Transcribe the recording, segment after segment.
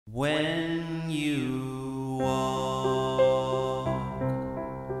When you walk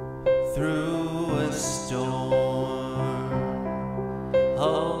through a storm,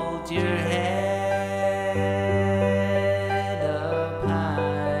 hold your head up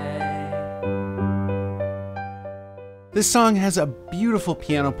high. This song has a beautiful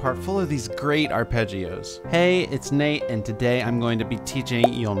piano part full of these great arpeggios. Hey, it's Nate, and today I'm going to be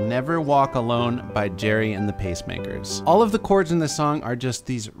teaching You'll Never Walk Alone by Gerry and the Pacemakers. All of the chords in this song are just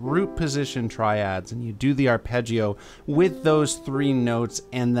these root position triads, and you do the arpeggio with those three notes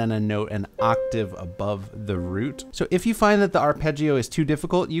and then a note an octave above the root. So if you find that the arpeggio is too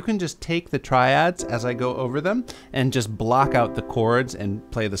difficult, you can just take the triads as I go over them and just block out the chords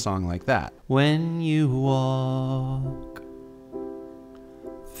and play the song like that. When you walk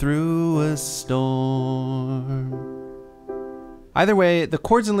through a storm. Either way, the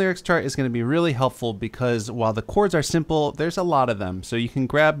chords and lyrics chart is going to be really helpful because while the chords are simple, there's a lot of them, so you can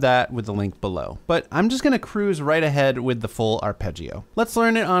grab that with the link below. But I'm just going to cruise right ahead with the full arpeggio. Let's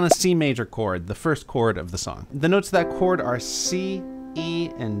learn it on a C major chord, the first chord of the song. The notes of that chord are C, E,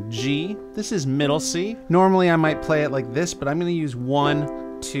 and G. This is middle C. Normally I might play it like this, but I'm going to use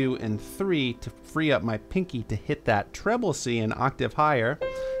 1, 2, and 3 to free up my pinky to hit that treble C an octave higher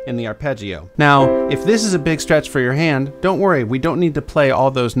in the arpeggio. Now, if this is a big stretch for your hand, don't worry, we don't need to play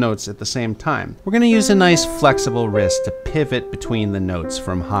all those notes at the same time. We're going to use a nice flexible wrist to pivot between the notes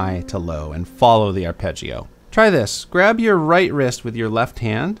from high to low and follow the arpeggio. Try this. Grab your right wrist with your left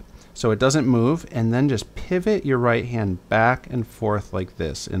hand so it doesn't move, and then just pivot your right hand back and forth like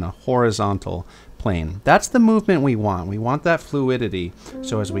this in a horizontal plane. That's the movement we want. We want that fluidity.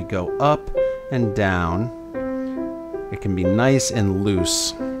 So as we go up and down, it can be nice and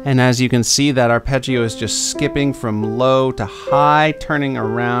loose. And as you can see, that arpeggio is just skipping from low to high, turning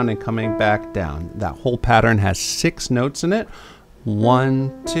around and coming back down. That whole pattern has 6 notes in it.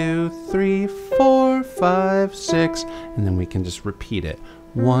 1, 2, 3, 4, 5, 6, and then we can just repeat it.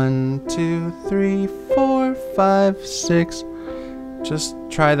 1, 2, 3, 4, 5, 6. Just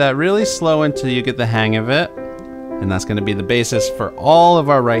try that really slow until you get the hang of it. And that's going to be the basis for all of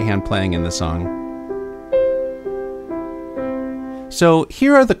our right hand playing in the song. So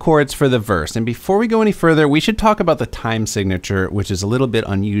here are the chords for the verse, and before we go any further, we should talk about the time signature, which is a little bit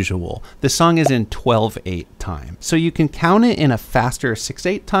unusual. The song is in 12/8 time, so you can count it in a faster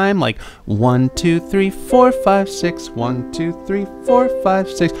 6/8 time, like 1, 2, 3, 4, 5, 6, 1, 2, 3, 4, 5,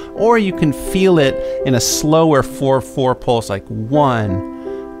 6, or you can feel it in a slower 4/4 pulse, like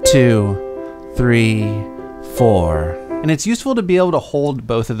 1, 2, 3, 4. And it's useful to be able to hold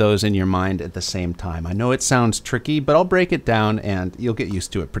both of those in your mind at the same time. I know it sounds tricky, but I'll break it down and you'll get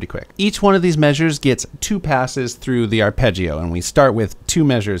used to it pretty quick. Each one of these measures gets 2 passes through the arpeggio, and we start with 2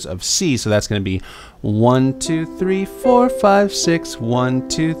 measures of C, so that's going to be 1, 2, 3, 4, 5, 6, 1,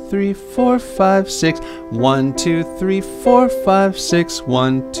 2, 3, 4, 5, 6, 1, 2, 3, 4, 5, 6,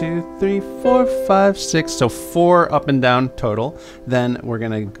 1, 2, 3, 4, 5, 6. So 4 up and down total. Then we're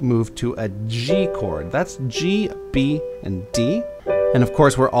going to move to a G chord. That's G, B, and D. And of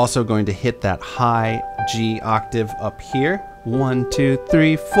course, we're also going to hit that high G octave up here. 1, 2,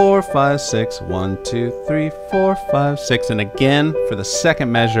 3, 4, 5, 6, 1, 2, 3, 4, 5, 6, and again for the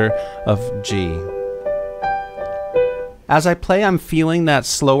second measure of G. As I play, I'm feeling that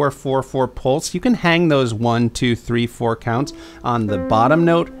slower 4/4 pulse. You can hang those 1, 2, 3, 4 counts on the bottom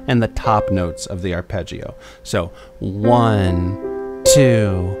note and the top notes of the arpeggio. So 1,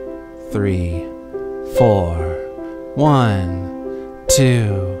 2, 3, 4. 1,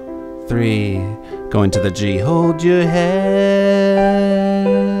 2, 3. Go into the G. Hold your head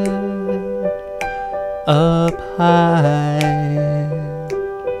up high.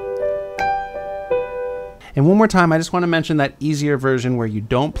 And one more time, I just want to mention that easier version where you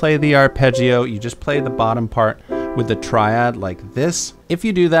don't play the arpeggio, you just play the bottom part with the triad like this. If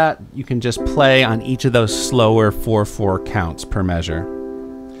you do that, you can just play on each of those slower 4/4 counts per measure.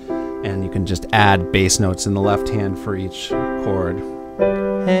 And you can just add bass notes in the left hand for each chord.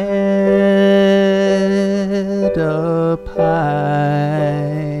 Head up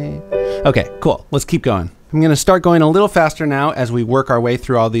high. Okay, cool. Let's keep going. I'm going to start going a little faster now as we work our way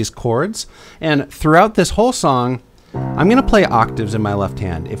through all these chords. And throughout this whole song, I'm going to play octaves in my left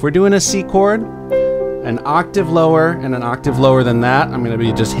hand. If we're doing a C chord, an octave lower and an octave lower than that, I'm going to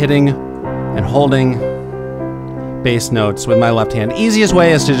be just hitting and holding bass notes with my left hand. Easiest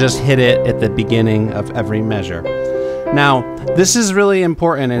way is to just hit it at the beginning of every measure. Now, this is really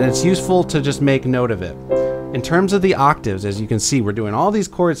important, and it's useful to just make note of it. In terms of the octaves, as you can see, we're doing all these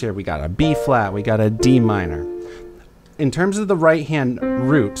chords here. We got a B flat, we got a D minor. In terms of the right hand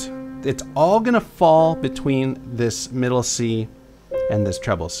root, it's all gonna fall between this middle C and this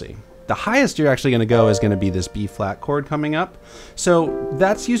treble C. The highest you're actually going to go is going to be this B flat chord coming up. So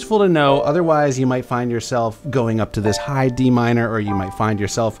that's useful to know. Otherwise, you might find yourself going up to this high D minor, or you might find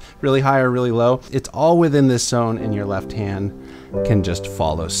yourself really high or really low. It's all within this zone, and your left hand can just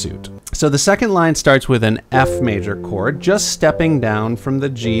follow suit. So the second line starts with an F major chord, just stepping down from the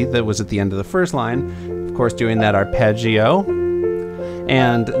G that was at the end of the first line. Of course, doing that arpeggio.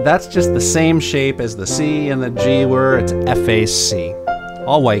 And that's just the same shape as the C and the G were. It's F-A-C.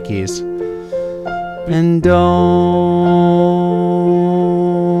 All white keys. And don't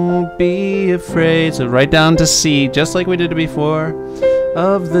be afraid. So right down to C, just like we did it before.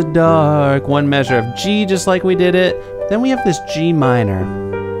 Of the dark. One measure of G, just like we did it. Then we have this G minor.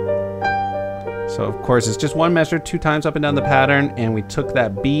 So of course it's just one measure 2 times up and down the pattern, and we took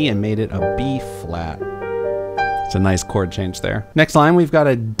that B and made it a B flat. It's a nice chord change there. Next line, we've got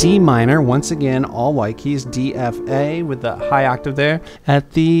a D minor. Once again, all white keys, D, F, A, with the high octave there.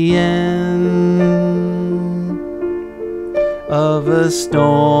 At the end of a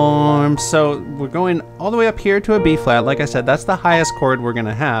storm. So we're going all the way up here to a B flat. Like I said, that's the highest chord we're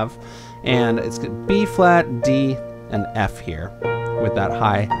gonna have. And it's B flat, D, and F here with that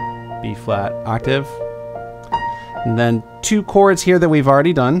high B flat octave. And then 2 chords here that we've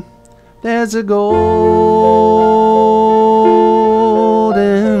already done. There's a golden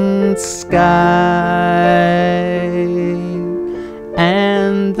sky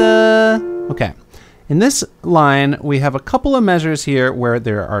and okay. In this line, we have a couple of measures here where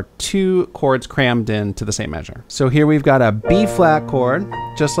there are 2 chords crammed in to the same measure. So here we've got a B flat chord,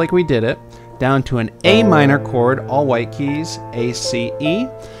 just like we did it, down to an A minor chord, all white keys, A, C, E.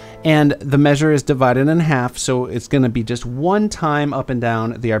 And the measure is divided in half, so it's going to be just one time up and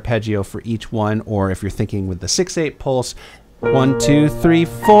down the arpeggio for each one, or if you're thinking with the 6/8 pulse, 1, 2, 3,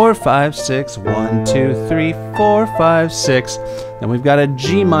 4, 5, 6, 1, 2, 3, 4, 5, 6. Then we've got a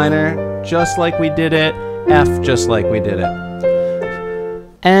G minor, just like we did it, F, just like we did it.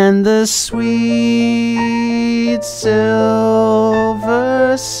 And the sweet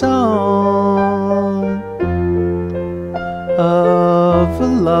silver song of a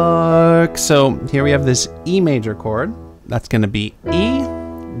lark. So here we have this E major chord. That's going to be E,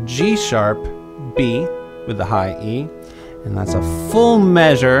 G sharp, B with the high E. And that's a full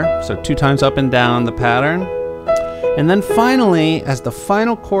measure, so 2 times up and down the pattern. And then finally, as the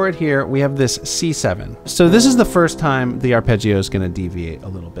final chord here, we have this C7. So this is the first time the arpeggio is going to deviate a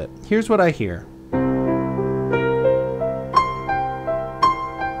little bit. Here's what I hear.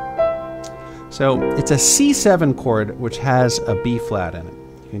 So it's a C7 chord, which has a B flat in it.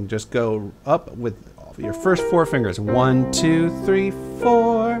 You can just go up with your first 4 fingers. 1, 2, 3,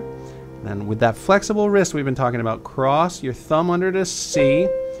 4. And then with that flexible wrist we've been talking about, cross your thumb under to C,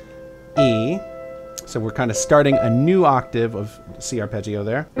 E. So we're kind of starting a new octave of C arpeggio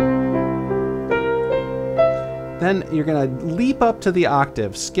there. Then you're going to leap up to the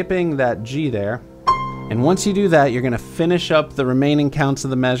octave, skipping that G there. And once you do that, you're going to finish up the remaining counts of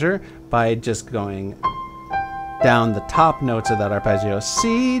the measure by just going down the top notes of that arpeggio.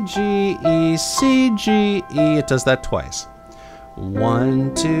 C, G, E, C, G, E. It does that twice.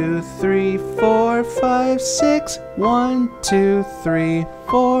 1, 2, 3, 4, 5, 6. 1, 2, 3,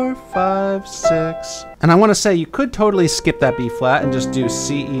 4, 5, 6. And I want to say you could totally skip that B flat and just do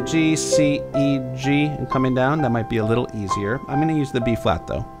C, E, G, C, E, G, and coming down. That might be a little easier. I'm going to use the B flat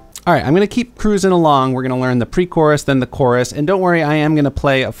though. All right, I'm going to keep cruising along. We're going to learn the pre-chorus, then the chorus. And don't worry, I am going to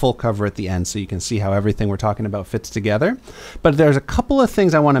play a full cover at the end so you can see how everything we're talking about fits together. But there's a couple of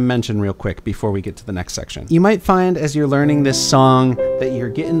things I want to mention real quick before we get to the next section. You might find as you're learning this song that you're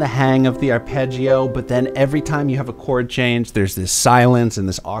getting the hang of the arpeggio, but then every time you have a chord change, there's this silence and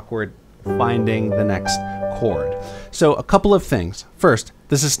this awkward finding the next chord. So a couple of things. First,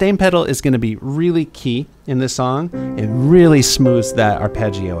 the sustain pedal is going to be really key in this song. It really smooths that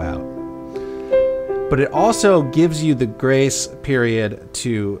arpeggio out. But it also gives you the grace period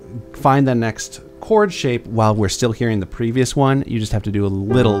to find the next chord shape while we're still hearing the previous one. You just have to do a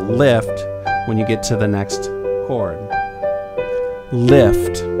little lift when you get to the next chord.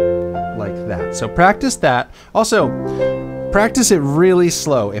 Lift like that. So practice that. Also, practice it really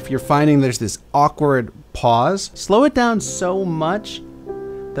slow. If you're finding there's this awkward pause, slow it down so much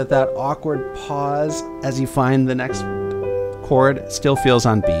that that awkward pause as you find the next chord still feels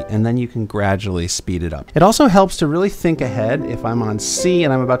on beat, and then you can gradually speed it up. It also helps to really think ahead. If I'm on C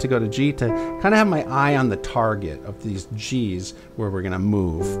and I'm about to go to G, to kind of have my eye on the target of these Gs where we're gonna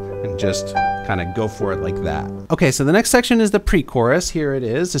move and just kind of go for it like that. Okay, so the next section is the pre-chorus. Here it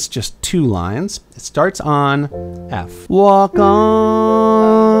is. It's just 2 lines. It starts on F. Walk on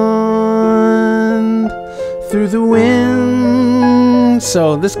through the wind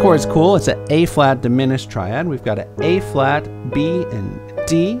So this chord's cool. It's an A flat diminished triad. We've got an A flat, B, and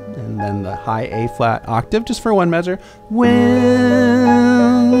D, and then the high A flat octave just for one measure. When.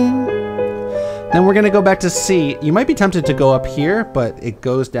 Then we're gonna go back to C. You might be tempted to go up here, but it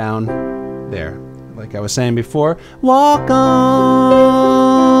goes down there. Like I was saying before, walk on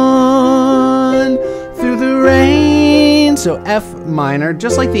through the rain. So F minor,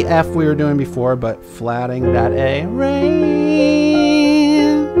 just like the F we were doing before, but flatting that A. Rain.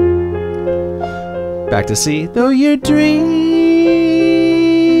 Back to C. Though your dreams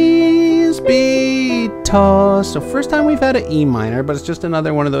be tossed. So first time we've had an E minor, but it's just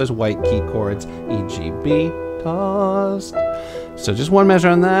another one of those white key chords. E, G, B, tossed. So just one measure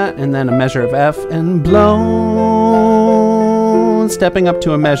on that, and then a measure of F, and blown, stepping up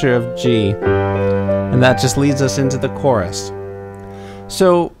to a measure of G. And that just leads us into the chorus.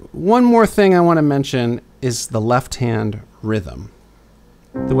 So one more thing I want to mention is the left hand rhythm.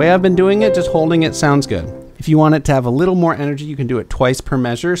 The way I've been doing it, just holding it sounds good. If you want it to have a little more energy, you can do it twice per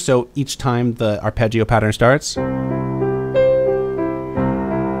measure, so each time the arpeggio pattern starts.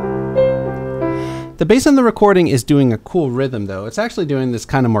 The bass on the recording is doing a cool rhythm though. It's actually doing this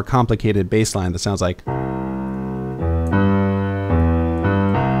kind of more complicated bass line that sounds like.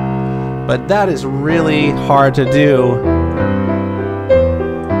 But that is really hard to do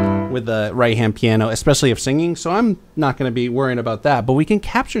with the right hand piano, especially if singing, so I'm not going to be worrying about that, but we can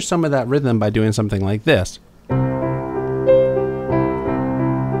capture some of that rhythm by doing something like this.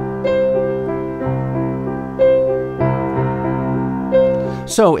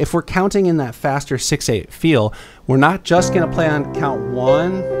 So if we're counting in that faster 6/8 feel, we're not just going to play on count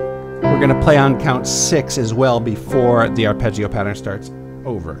 1, we're going to play on count 6 as well before the arpeggio pattern starts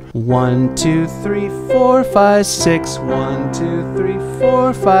over. 1, 2, 3, 4, 5, 6. 1, 2, 3,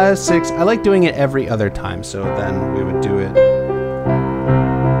 4, 5, 6. I like doing it every other time, so then we would do it.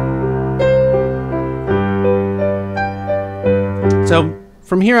 So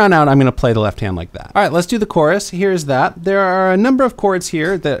from here on out, I'm going to play the left hand like that. All right, let's do the chorus. Here's that. There are a number of chords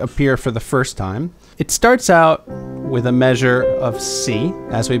here that appear for the first time. It starts out with a measure of C,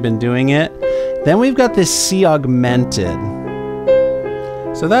 as we've been doing it. Then we've got this C augmented.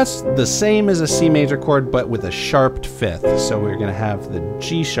 So that's the same as a C major chord, but with a sharped fifth. So we're going to have the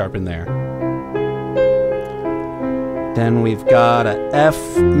G sharp in there. Then we've got a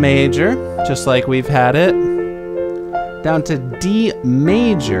F major, just like we've had it. Down to D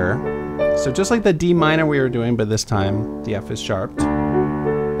major. So just like the D minor we were doing, but this time the F is sharped.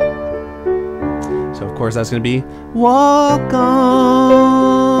 So of course that's going to be walk on,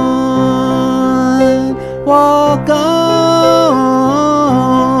 walk on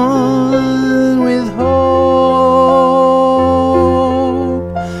with hope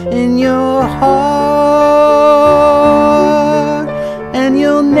in your heart, and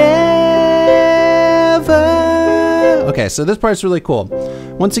you'll never. Okay, so this part's really cool.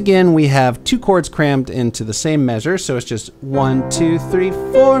 Once again, we have 2 chords crammed into the same measure, so it's just 1, 2, 3,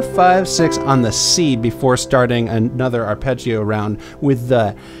 4, 5, 6 on the C before starting another arpeggio round with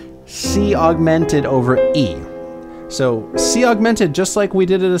the C augmented over E. So C augmented just like we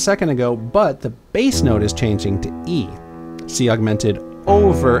did it a second ago, but the bass note is changing to E. C augmented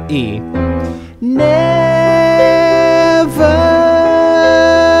over E. Never.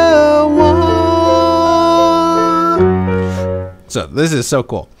 So this is so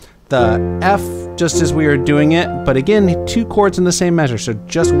cool. The F, just as we were doing it, but again, 2 chords in the same measure. So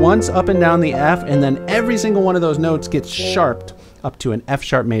just once up and down the F, and then every single one of those notes gets sharped up to an F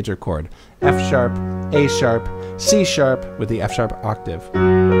sharp major chord. F sharp, A sharp, C sharp with the F sharp octave.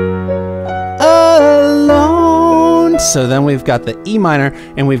 Alone. So then we've got the E minor,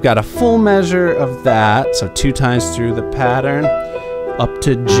 and we've got a full measure of that. So 2 times through the pattern up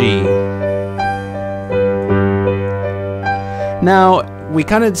to G. Now, we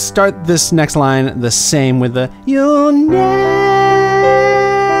kind of start this next line the same with the you'll never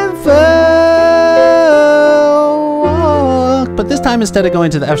walk. But this time, instead of going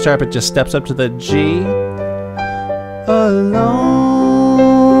to the F sharp, it just steps up to the G. Alone.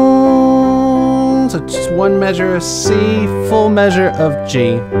 So just one measure of C, full measure of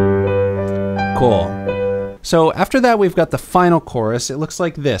G. Cool. So after that, we've got the final chorus. It looks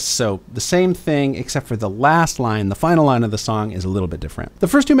like this. So the same thing, except for the last line, the final line of the song is a little bit different. The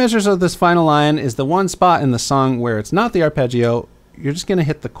first 2 measures of this final line is the one spot in the song where it's not the arpeggio. You're just going to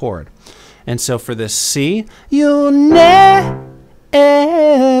hit the chord. And so for this C, you'll never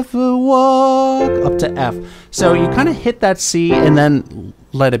walk up to F. So you kind of hit that C and then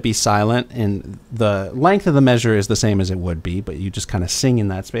let it be silent. And the length of the measure is the same as it would be, but you just kind of sing in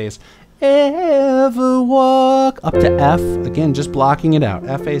that space. ever walk, up to F, again just blocking it out,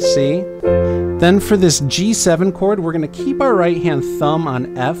 F, A, C. Then for this G7 chord, we're going to keep our right hand thumb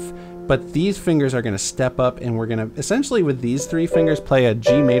on F, but these fingers are going to step up, and we're going to essentially with these three fingers play a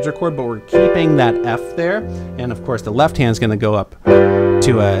G major chord, but we're keeping that F there, and of course the left hand's going to go up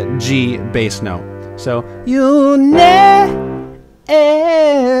to a G bass note. So you'll never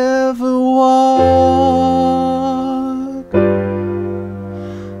walk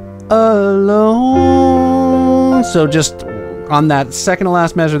alone. So just on that second to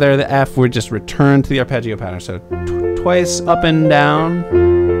last measure there, the F, we just return to the arpeggio pattern. So twice up and down.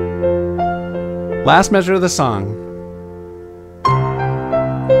 Last measure of the song.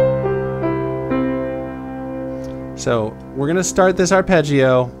 So we're gonna start this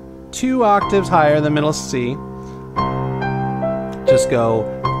arpeggio 2 octaves higher than middle C. Just go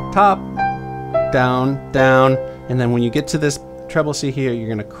top, down, down, and then when you get to this treble C here, you're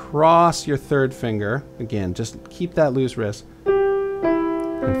gonna cross your third finger. Again, just keep that loose wrist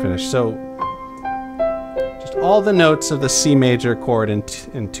and finish. So just all the notes of the C major chord in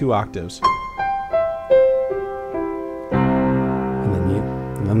 2 octaves.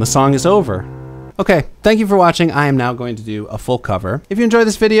 And then the song is over. Okay, thank you for watching. I am now going to do a full cover. If you enjoyed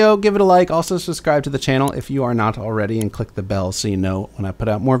this video, give it a like. Also subscribe to the channel if you are not already, and click the bell so you know when I put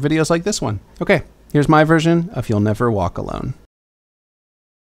out more videos like this one. Okay, here's my version of You'll Never Walk Alone.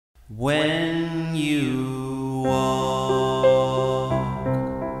 When you walk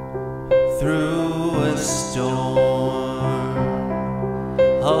through a storm,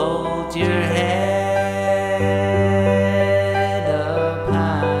 hold your head up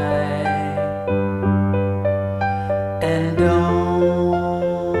high, and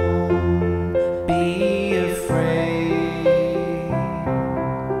don't be afraid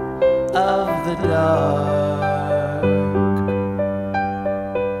of the dark.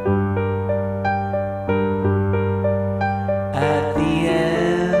 At the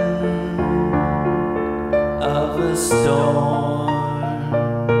end of a storm,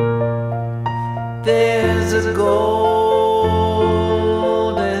 there's a golden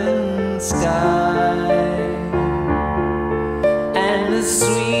sky and a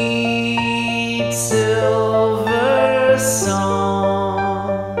sweet silver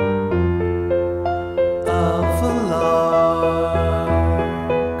song of a lark.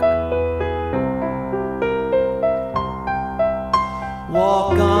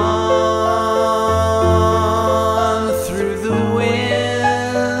 Walk on